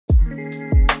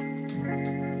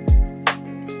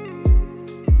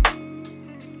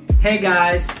Hey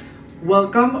guys!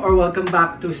 Welcome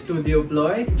back to Studio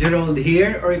Ploy. Gerald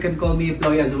here, or you can call me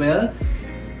Ploy as well.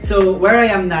 So where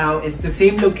I am now is the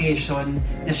same location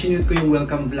na sinute ko yung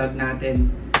welcome vlog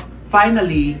natin.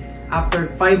 Finally, after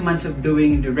 5 months of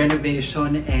doing the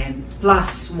renovation and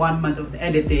plus 1 month of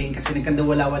editing kasi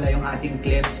nagkandawala-wala yung ating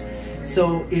clips.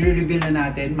 So i-reveal na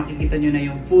natin, makikita nyo na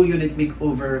yung full unit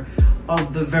makeover of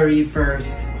the very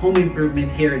first home improvement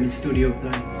here in Studio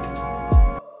Ploy.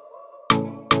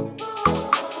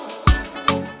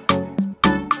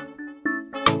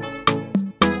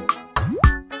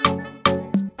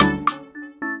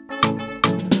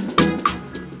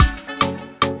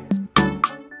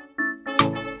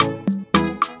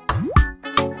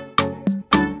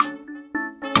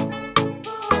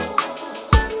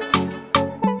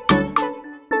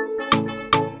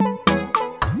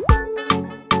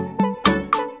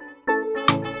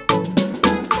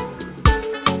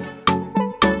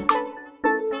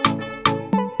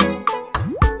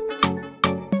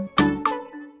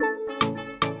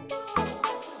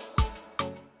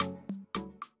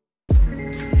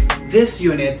 This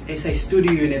unit is a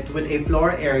studio unit with a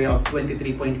floor area of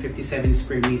 23.57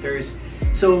 square meters.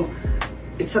 So,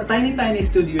 it's a tiny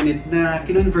studio unit na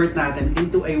kinonvert natin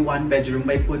into a 1-bedroom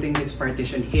by putting this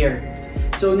partition here.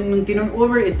 So, nung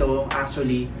tinon-over ito,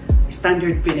 actually,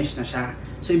 standard finish na siya.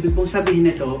 So, ibig pong sabihin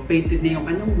nito, painted na yung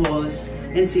kanyang walls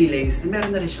and ceilings, and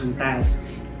meron na rin siyang tiles.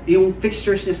 Yung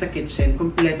fixtures niya sa kitchen,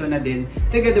 kompleto na din,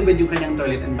 together with yung kanyang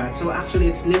toilet and bath. So actually,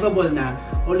 it's livable na.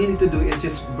 All you need to do is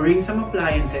just bring some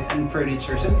appliances and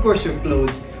furniture. And of course, your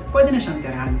clothes, pwede na siyang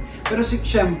tirahan. Pero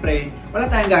syempre, wala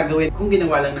tayong gagawin kung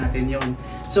ginawa lang natin yon.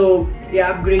 So,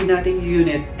 i-upgrade natin yung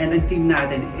unit, and ang theme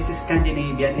natin is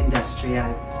Scandinavian-Industrial.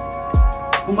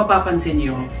 Kung mapapansin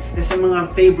nyo, isa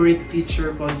mga favorite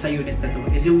feature ko sa unit na to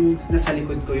is yung nasa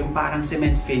likod ko, yung parang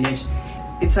cement finish.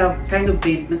 It's a kind of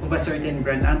paint of a certain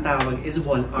brand. Ang tawag is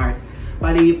wall art.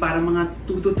 Bali, parang mga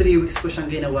 2 to 3 weeks ko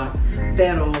siyang ginawa.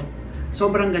 Pero,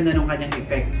 sobrang ganda ng kanyang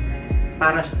effect.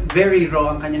 Para very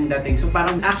raw ang kanyang dating. So,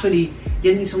 parang actually,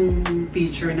 yan isang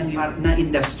feature na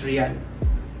industrial.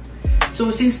 So,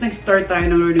 since nag-start tayo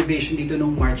ng renovation dito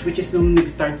nung March, which is nung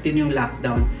nag-start din yung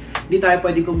lockdown, hindi tayo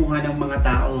pwedeng kumuha ng mga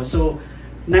tao. So,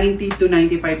 90 to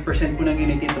 95% po ng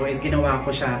unit ito is ginawa ko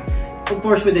siya. Of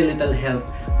course, with a little help.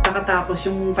 Pagkatapos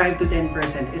yung 5 to 10%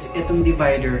 is itong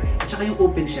divider at saka yung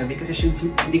open shelving kasi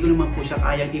hindi ko naman po siya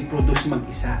kayang i-produce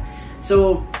mag-isa.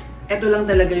 So, ito lang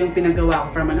talaga yung pinagawa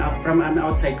ko from an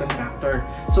outside contractor.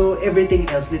 So, everything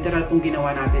else, literal kung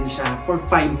ginawa natin siya for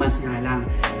 5 months nga lang.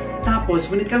 Tapos,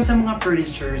 when it comes sa mga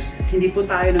furnitures, hindi po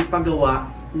tayo nagpagawa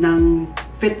ng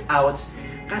fit-outs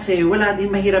kasi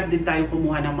mahirap din tayong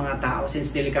kumuha ng mga tao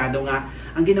since delikado nga.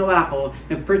 Ang ginawa ko,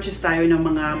 nag-purchase tayo ng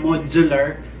mga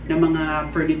modular na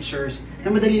mga furnitures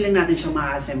na madali lang natin siyang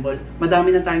ma-assemble.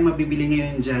 Madami na tayong mabibili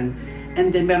ngayon dyan.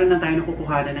 And then, meron na tayong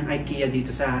nakukuhanan ng IKEA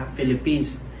dito sa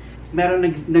Philippines. Meron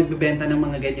nagbibenta ng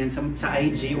mga ganyan sa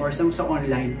IG or sa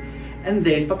online. And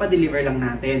then, papadeliver lang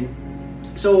natin.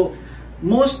 So,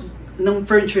 most ng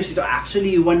furnitures dito,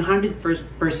 actually 100%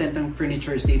 ng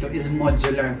furnitures dito is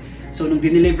modular. So, nung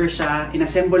dineliver siya,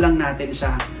 inassemble lang natin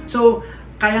siya. So,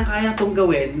 kayang-kaya itong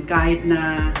gawin kahit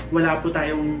na wala po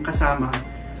tayong kasama.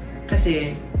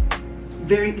 Kasi,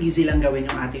 very easy lang gawin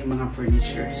yung ating mga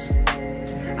furnitures.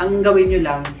 Ang gawin nyo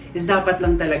lang is dapat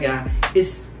lang talaga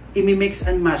is i-mix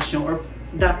and match nyo, or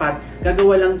dapat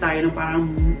gagawa lang tayo ng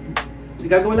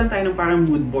parang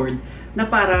mood board na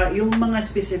para yung mga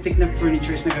specific na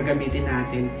furnitures na gagamitin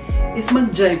natin is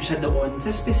mag-jive siya doon sa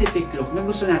specific look na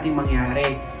gusto nating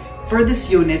mangyari. For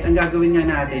this unit, ang gagawin nga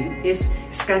natin is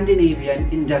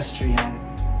Scandinavian-Industrial.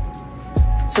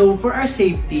 So, for our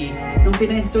safety, nung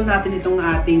pina-install natin itong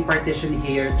ating partition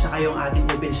here, tsaka yung ating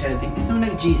open shelving, is nung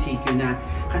nag-GCQ na.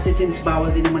 Kasi since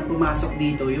bawal din naman pumasok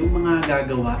dito yung mga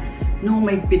gagawa, nung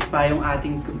maigpit pa yung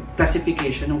ating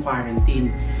classification ng quarantine.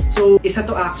 So, isa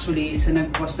to actually sa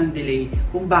nag-cause ng delay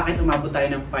kung bakit umabot tayo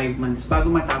ng 5 months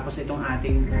bago matapos itong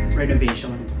ating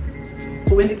renovation.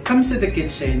 When it comes to the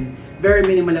kitchen, very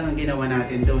minimal lang ang ginawa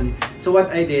natin doon. So, what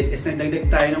I did is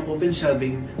nagdagdag tayo ng open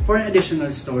shelving for an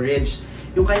additional storage.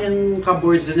 Yung kanyang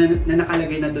cupboards doon na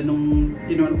nakalagay na doon nung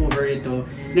tinon-over ito,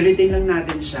 niretain lang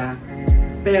natin siya,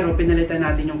 pero pinalitan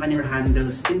natin yung kanyang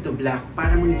handles into black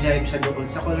para mag-jive siya doon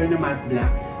sa color na matte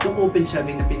black ng open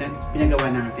shelving na pinagawa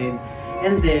natin.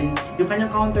 And then, yung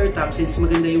kanyang countertop, since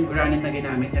maganda yung granite na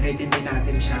ginamit, niretain din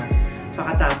natin siya.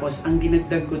 Pagkatapos, ang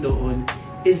ginagdag ko doon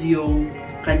is yung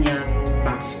kanyang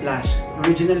backsplash.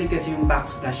 Originally kasi yung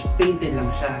backsplash, painted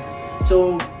lang siya.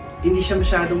 So, hindi siya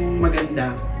masyadong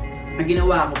maganda. Ang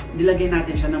ginawa ko, nilagay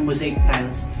natin siya ng mosaic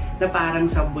tiles na parang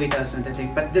subway tiles na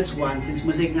dating. But this one, since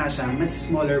mosaic nga siya, mas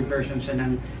smaller version siya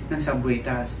ng subway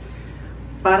tiles.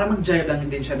 Para mag-jive lang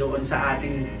din siya doon sa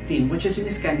ating theme, which is yung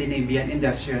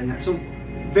Scandinavian-Industrial nga. So,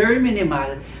 very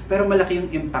minimal, pero malaki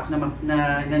yung impact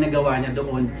na nagawa niya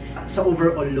doon sa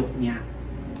overall look niya.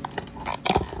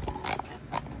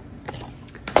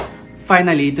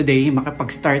 Finally, today,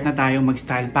 makapag-start na tayo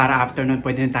mag-style para after nun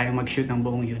pwede na tayo mag-shoot ng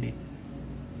buong unit.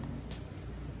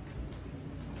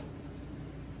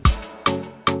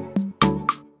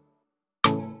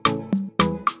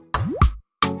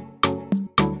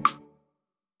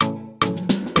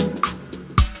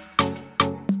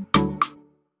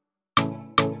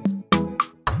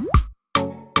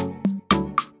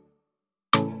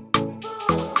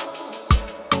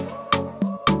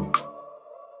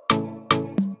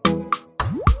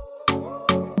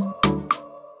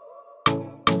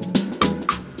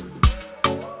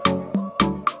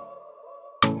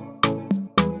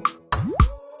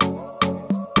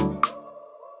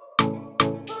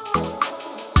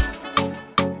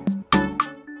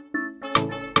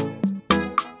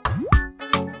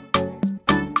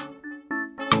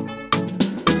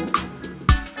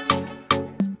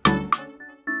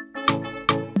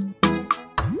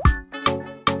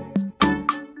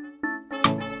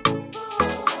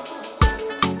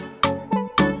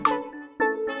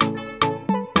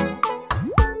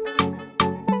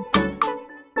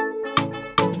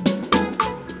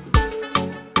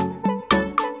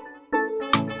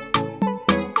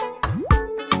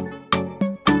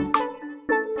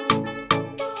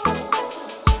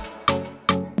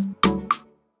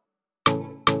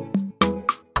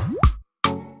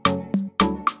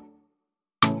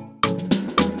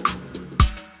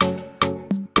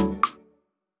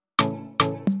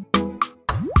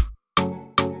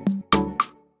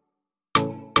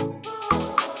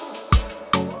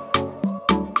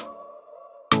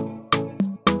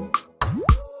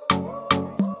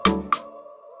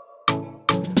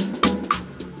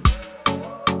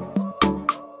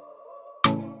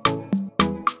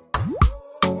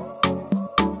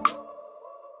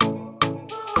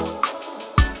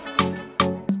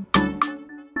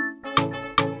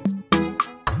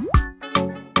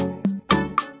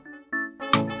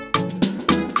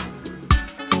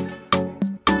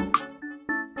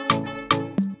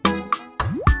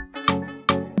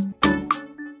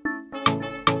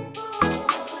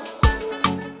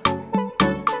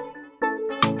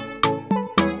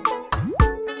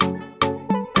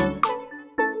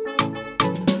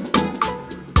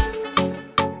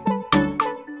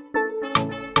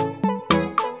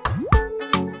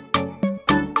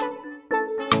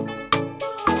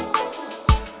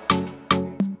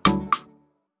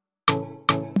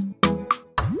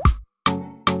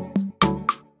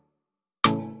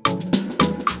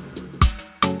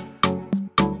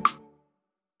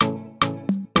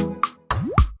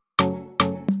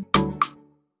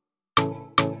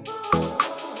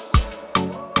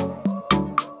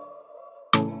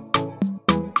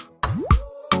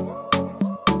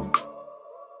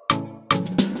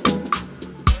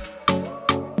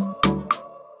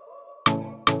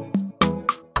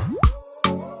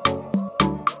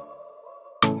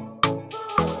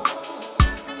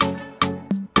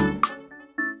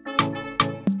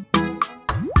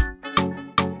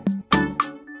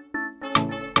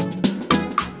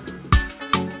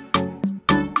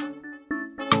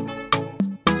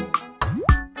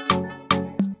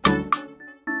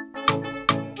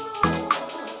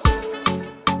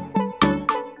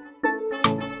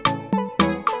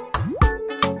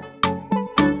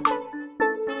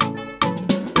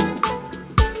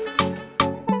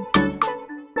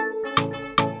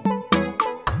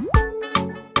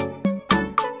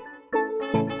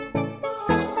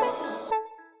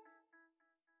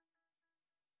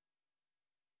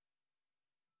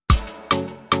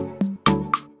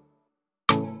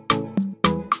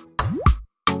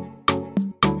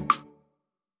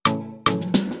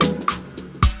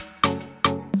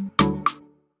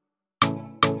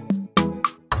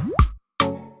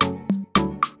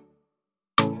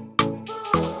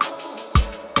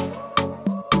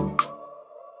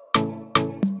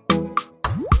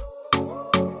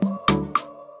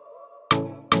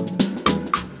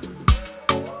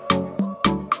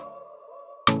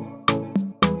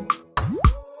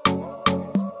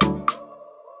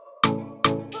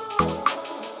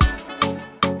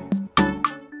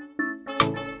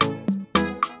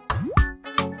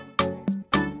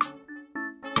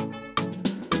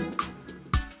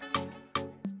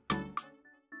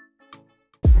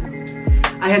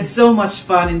 I had so much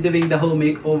fun in doing the whole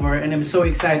makeover, and I'm so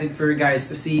excited for you guys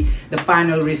to see the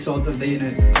final result of the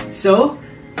unit. So,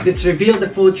 let's reveal the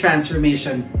full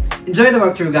transformation. Enjoy the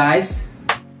walkthrough, guys!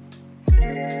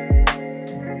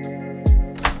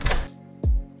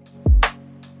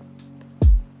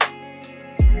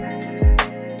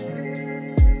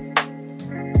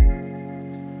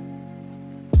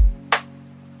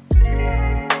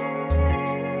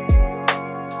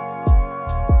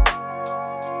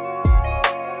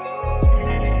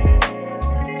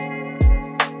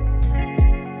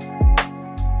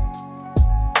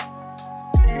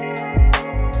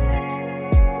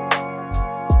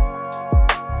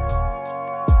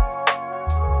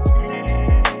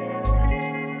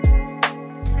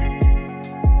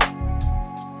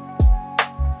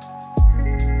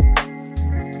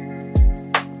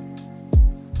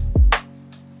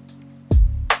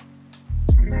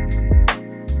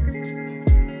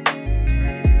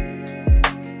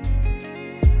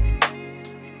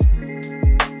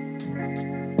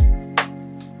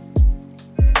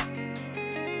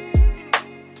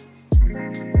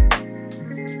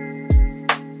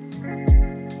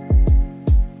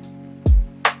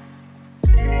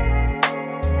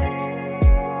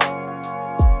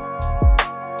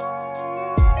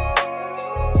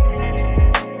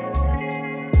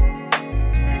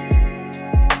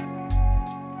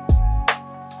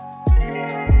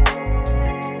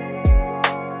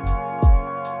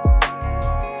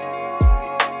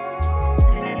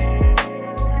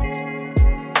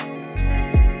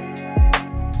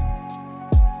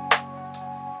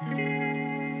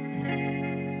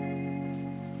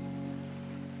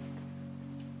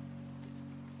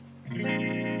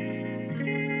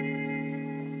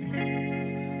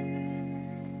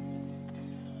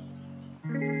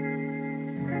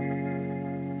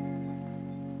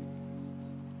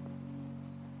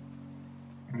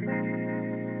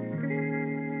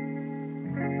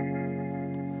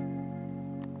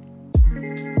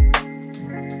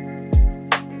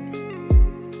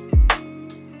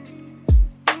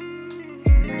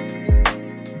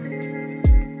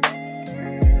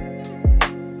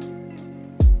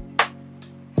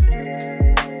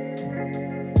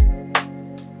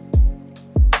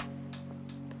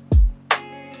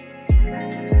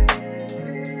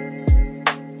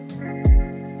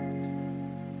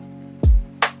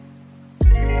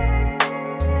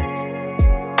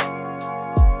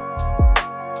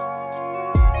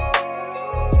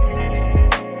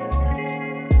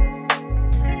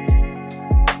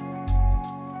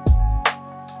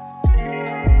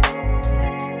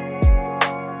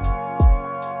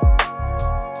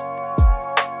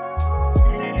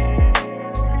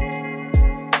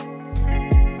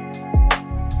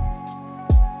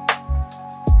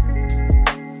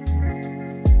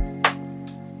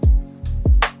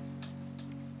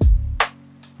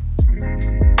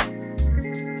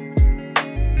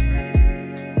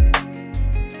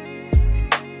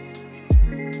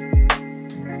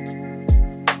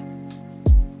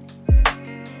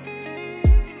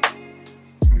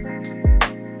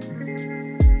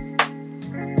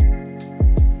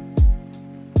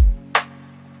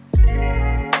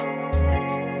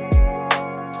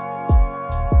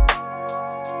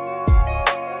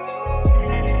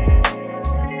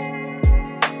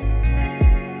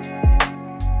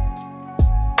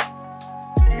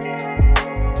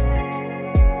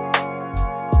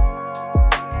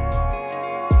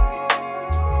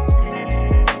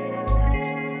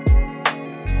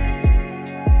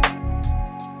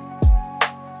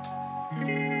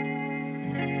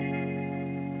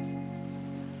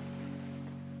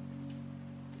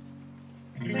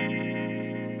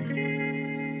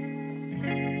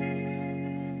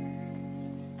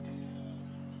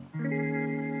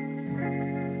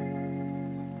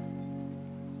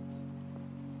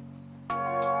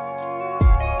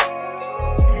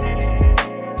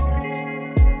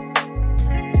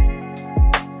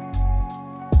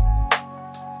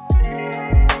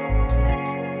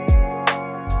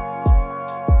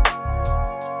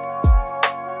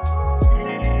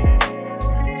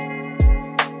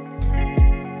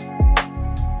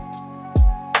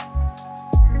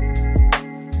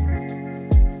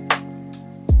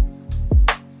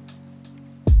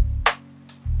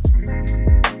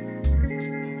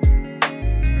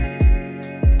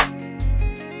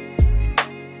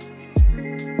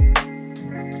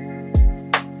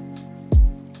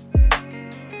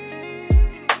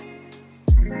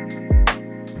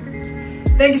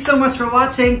 Thank you so much for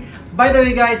watching. By the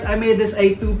way guys, I made this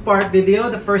a two-part video.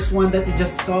 The first one that you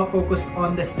just saw focused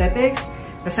on the aesthetics.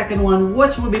 The second one,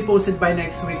 which will be posted by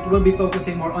next week, will be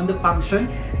focusing more on the function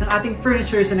ng ating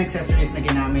furnitures and accessories na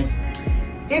ginamit.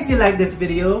 If you like this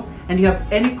video and you have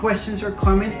any questions or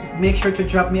comments, make sure to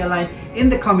drop me a line in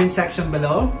the comment section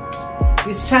below.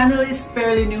 This channel is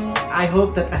fairly new. I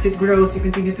hope that as it grows, you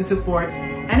continue to support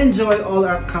and enjoy all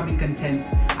our upcoming contents.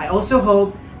 I also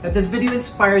hope that this video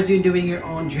inspires you in doing your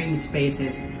own dream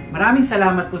spaces. Maraming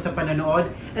salamat po sa panonood,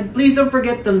 and please don't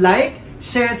forget to like,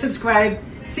 share, and subscribe.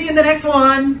 See you in the next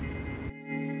one!